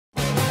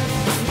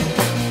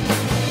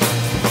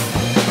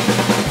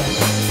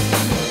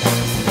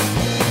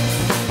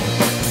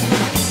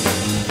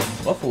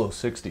Gallo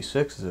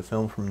 66 is a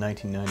film from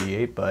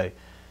 1998 by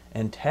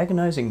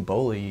antagonizing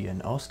bully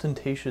and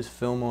ostentatious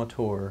film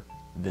auteur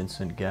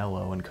Vincent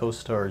Gallo, and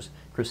co-stars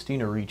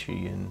Christina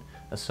Ricci in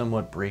a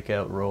somewhat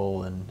breakout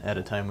role and at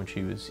a time when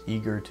she was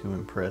eager to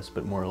impress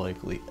but more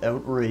likely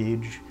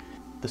outrage.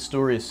 The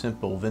story is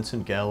simple.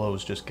 Vincent Gallo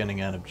is just getting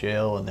out of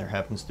jail and there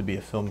happens to be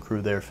a film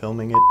crew there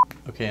filming it.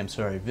 Okay, I'm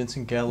sorry.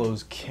 Vincent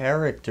Gallo's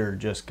character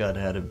just got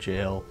out of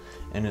jail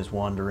and is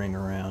wandering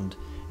around,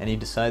 and he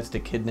decides to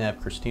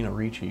kidnap Christina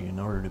Ricci in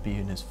order to be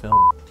in his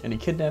film. And he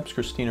kidnaps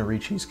Christina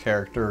Ricci's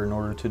character in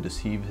order to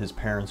deceive his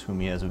parents, whom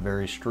he has a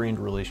very strained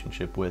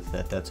relationship with,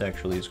 that's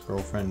actually his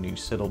girlfriend, and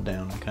he's settled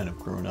down and kind of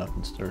grown up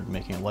and started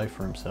making a life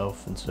for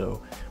himself. And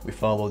so we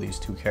follow these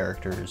two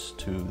characters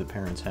to the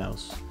parents'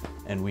 house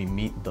and we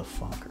meet the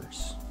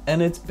fuckers.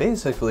 And it's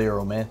basically a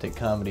romantic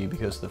comedy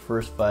because the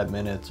first 5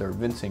 minutes are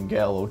Vincent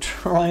Gallo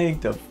trying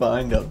to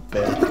find a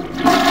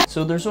bathroom.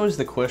 So there's always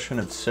the question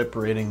of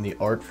separating the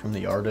art from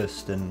the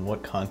artist and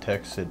what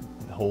context it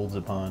holds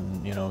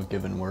upon, you know, a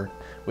given work.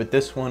 With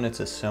this one, it's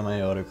a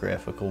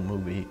semi-autographical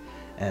movie,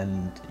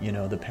 and, you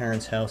know, the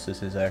parents' house is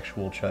his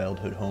actual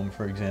childhood home,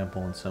 for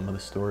example, and some of the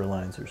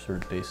storylines are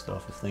sort of based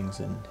off of things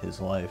in his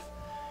life.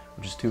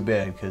 Which is too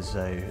bad, because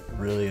I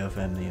really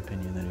offend the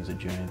opinion that he's a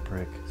giant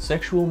prick.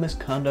 Sexual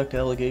misconduct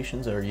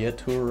allegations are yet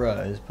to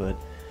arise, but,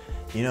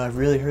 you know, I've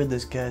really heard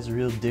this guy's a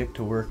real dick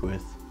to work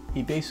with.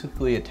 He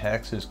basically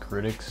attacks his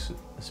critics,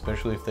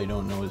 especially if they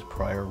don't know his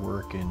prior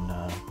work in,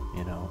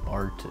 you know,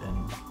 art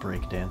and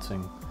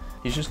breakdancing.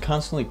 He's just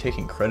constantly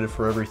taking credit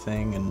for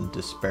everything and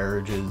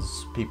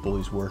disparages people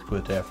he's worked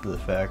with after the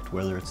fact,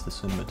 whether it's the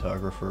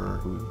cinematographer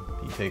who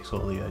he takes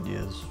all the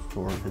ideas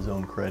for his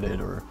own credit,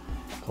 or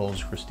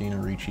calls Christina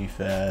Ricci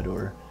fat,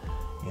 or,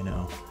 you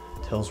know,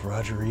 tells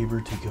Roger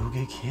Ebert to go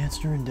get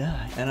cancer and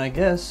die. And I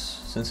guess,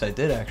 since I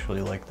did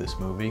actually like this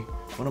movie,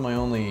 one of my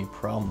only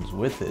problems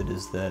with it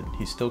is that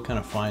he still kind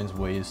of finds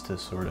ways to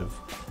sort of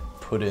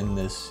put in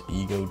this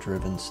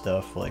ego-driven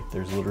stuff. Like,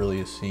 there's literally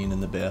a scene in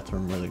the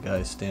bathroom where the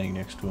guy's standing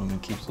next to him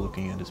and keeps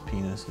looking at his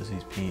penis as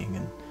he's peeing,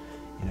 and,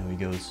 you know, he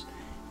goes,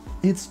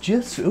 "It's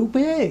just so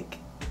big."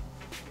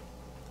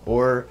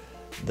 Or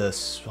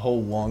this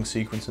whole long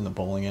sequence in the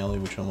bowling alley,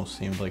 which almost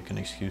seemed like an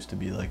excuse to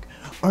be like,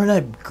 aren't I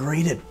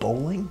great at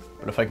bowling?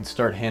 But if I could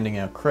start handing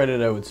out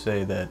credit, I would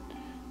say that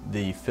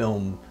the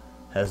film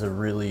has a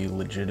really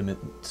legitimate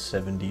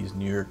 70s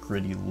New York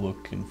gritty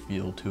look and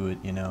feel to it.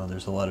 You know,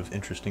 there's a lot of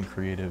interesting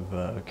creative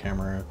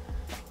camera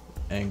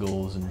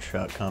angles and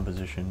shot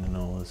composition and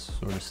all this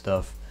sort of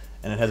stuff.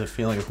 And it has a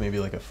feeling of maybe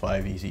like a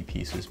 5 Easy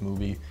Pieces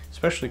movie,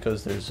 especially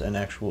because there's an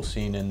actual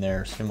scene in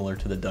there similar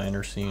to the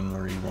diner scene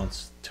where he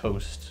wants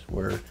toast,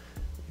 where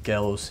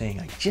Gallo's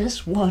saying, "I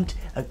just want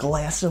a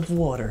glass of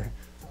water."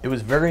 It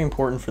was very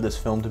important for this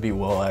film to be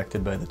well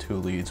acted by the two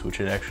leads,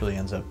 which it actually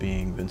ends up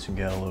being. Vincent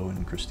Gallo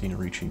and Christina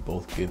Ricci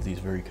both give these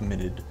very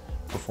committed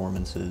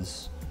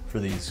performances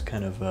for these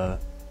kind of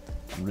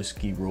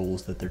risky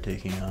roles that they're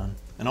taking on.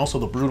 And also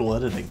the brutal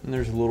editing. And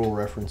there's little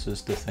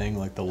references to things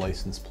like the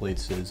license plate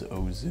says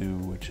Ozu,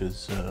 which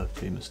is a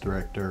famous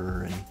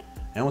director, and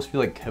I almost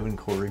feel like Kevin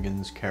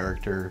Corrigan's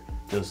character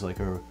does like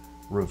a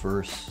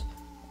reverse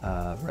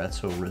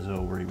Ratso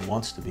Rizzo, where he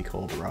wants to be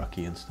called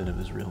Rocky instead of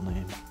his real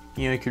name.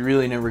 You know, you could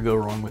really never go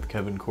wrong with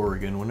Kevin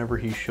Corrigan. Whenever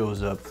he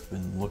shows up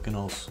and looking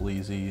all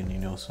sleazy and you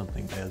know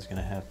something bad's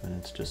gonna happen,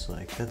 it's just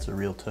like, that's a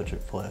real touch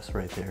of class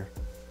right there.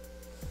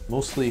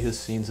 Mostly his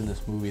scenes in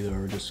this movie, though,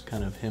 are just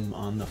kind of him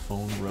on the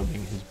phone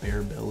rubbing his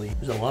bare belly.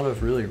 There's a lot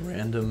of really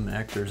random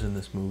actors in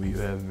this movie who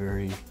have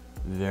very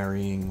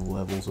varying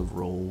levels of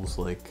roles,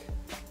 like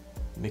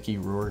Mickey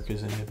Rourke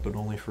is in it, but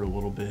only for a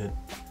little bit.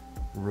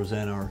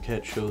 Rosanna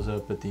Arquette shows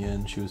up at the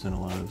end. She was in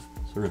a lot of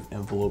sort of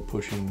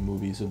envelope-pushing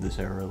movies of this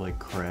era, like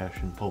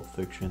Crash and Pulp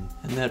Fiction.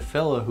 And that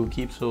fella who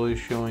keeps always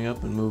showing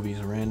up in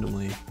movies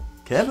randomly,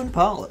 Kevin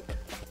Pollak,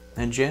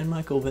 and Jan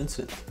Michael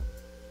Vincent.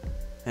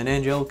 And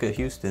Angelica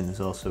Houston is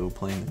also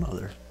playing the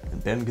mother.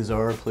 And Ben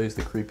Gazzara plays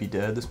the creepy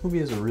dad. This movie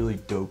has a really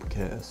dope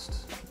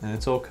cast, and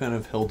it's all kind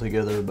of held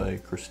together by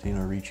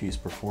Christina Ricci's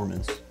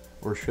performance.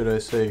 Or should I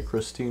say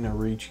Christina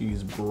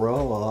Ricci's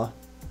bra.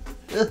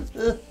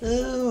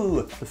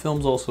 The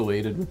film's also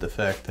aided with the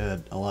fact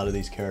that a lot of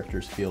these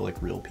characters feel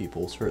like real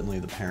people.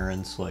 Certainly the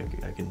parents,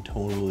 like, I can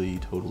totally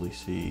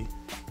see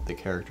the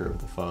character of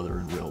the father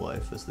in real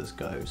life as this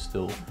guy who's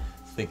still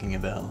thinking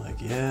about,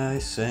 like, yeah, I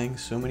sang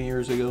so many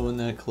years ago in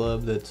that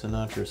club that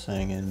Sinatra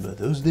sang in, but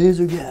those days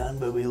are gone,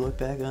 but we look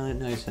back on it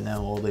nice, and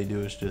now all they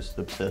do is just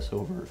obsess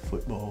over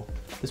football.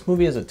 This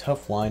movie has a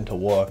tough line to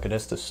walk. It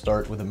has to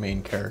start with a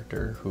main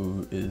character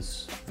who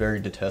is very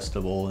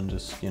detestable and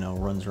just, you know,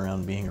 runs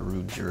around being a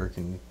rude jerk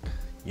and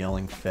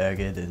yelling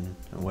faggot and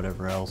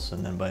whatever else,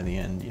 and then by the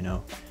end, you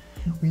know,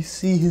 we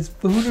see his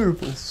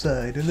vulnerable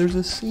side, and there's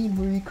a scene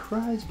where he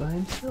cries by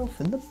himself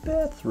in the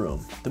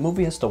bathroom. The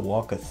movie has to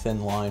walk a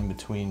thin line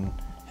between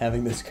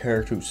having this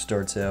character who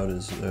starts out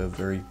as a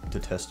very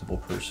detestable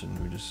person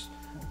who just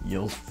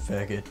yells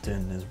faggot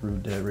and is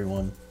rude to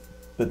everyone,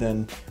 But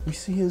then we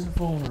see his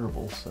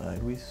vulnerable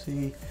side. We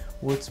see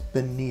what's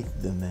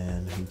beneath the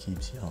man who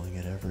keeps yelling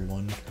at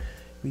everyone.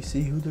 We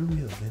see who the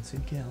real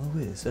Vincent Gallo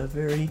is, a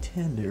very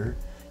tender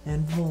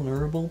and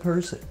vulnerable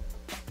person.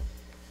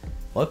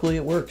 Luckily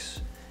it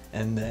works,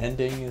 and the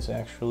ending is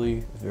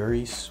actually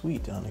very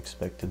sweet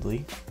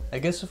unexpectedly. I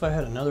guess if I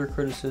had another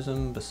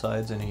criticism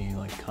besides any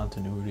like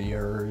continuity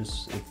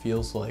errors, it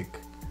feels like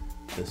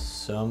the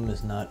sum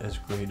is not as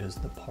great as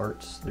the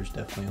parts. There's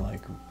definitely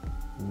like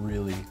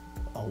really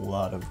a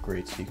lot of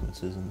great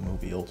sequences in the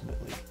movie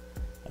ultimately.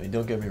 I mean,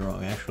 don't get me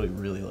wrong, I actually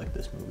really like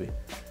this movie.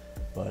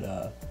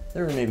 But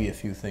there were maybe a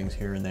few things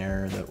here and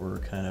there that were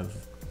kind of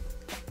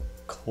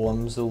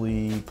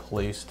clumsily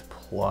placed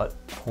plot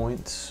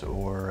points,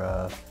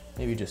 or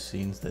maybe just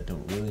scenes that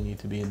don't really need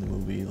to be in the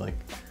movie, like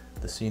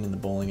the scene in the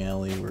bowling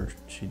alley where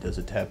she does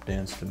a tap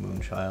dance to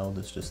Moonchild.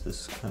 It's just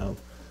this kind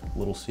of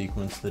little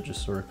sequence that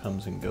just sort of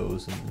comes and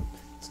goes, and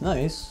it's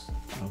nice.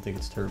 I don't think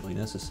it's terribly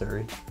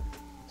necessary.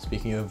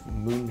 Speaking of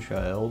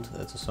Moonchild,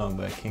 that's a song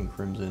by King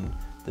Crimson.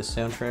 This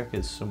soundtrack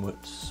is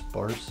somewhat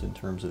sparse in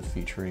terms of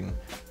featuring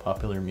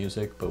popular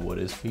music, but what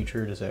is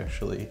featured is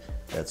actually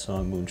that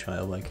song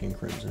Moonchild by King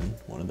Crimson,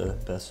 one of the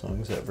best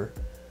songs ever.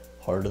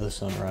 Heart of the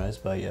Sunrise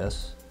by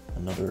Yes,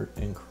 another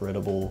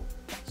incredible,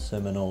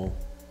 seminal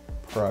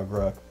prog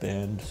rock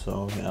band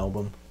song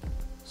album.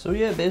 So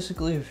yeah,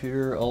 basically if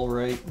you're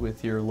alright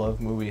with your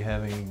love movie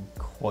having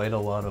quite a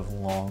lot of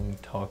long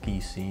talky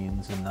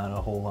scenes and not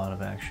a whole lot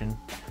of action,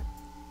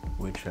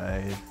 which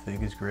I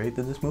think is great,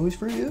 then this movie's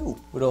for you.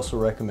 Would also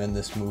recommend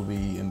this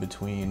movie in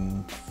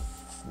between,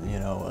 you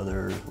know,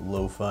 other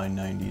lo-fi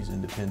 90s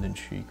independent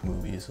chic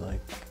movies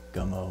like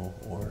Gummo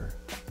or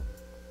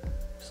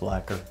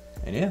Slacker.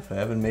 And yeah, if I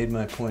haven't made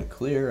my point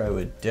clear, I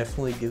would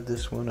definitely give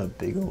this one a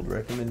big old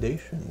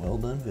recommendation. Well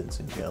done,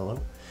 Vincent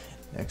Gallo.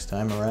 Next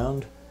time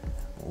around,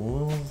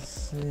 we'll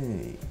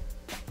see.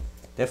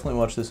 Definitely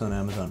watch this on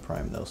Amazon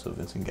Prime though, so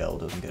Vincent Gallo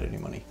doesn't get any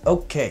money.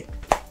 Okay,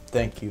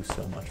 thank you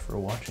so much for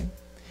watching.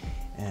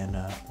 And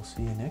we'll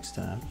see you next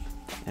time.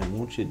 And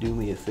won't you do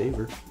me a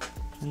favor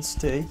and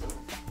stay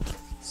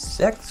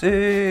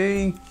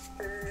sexy?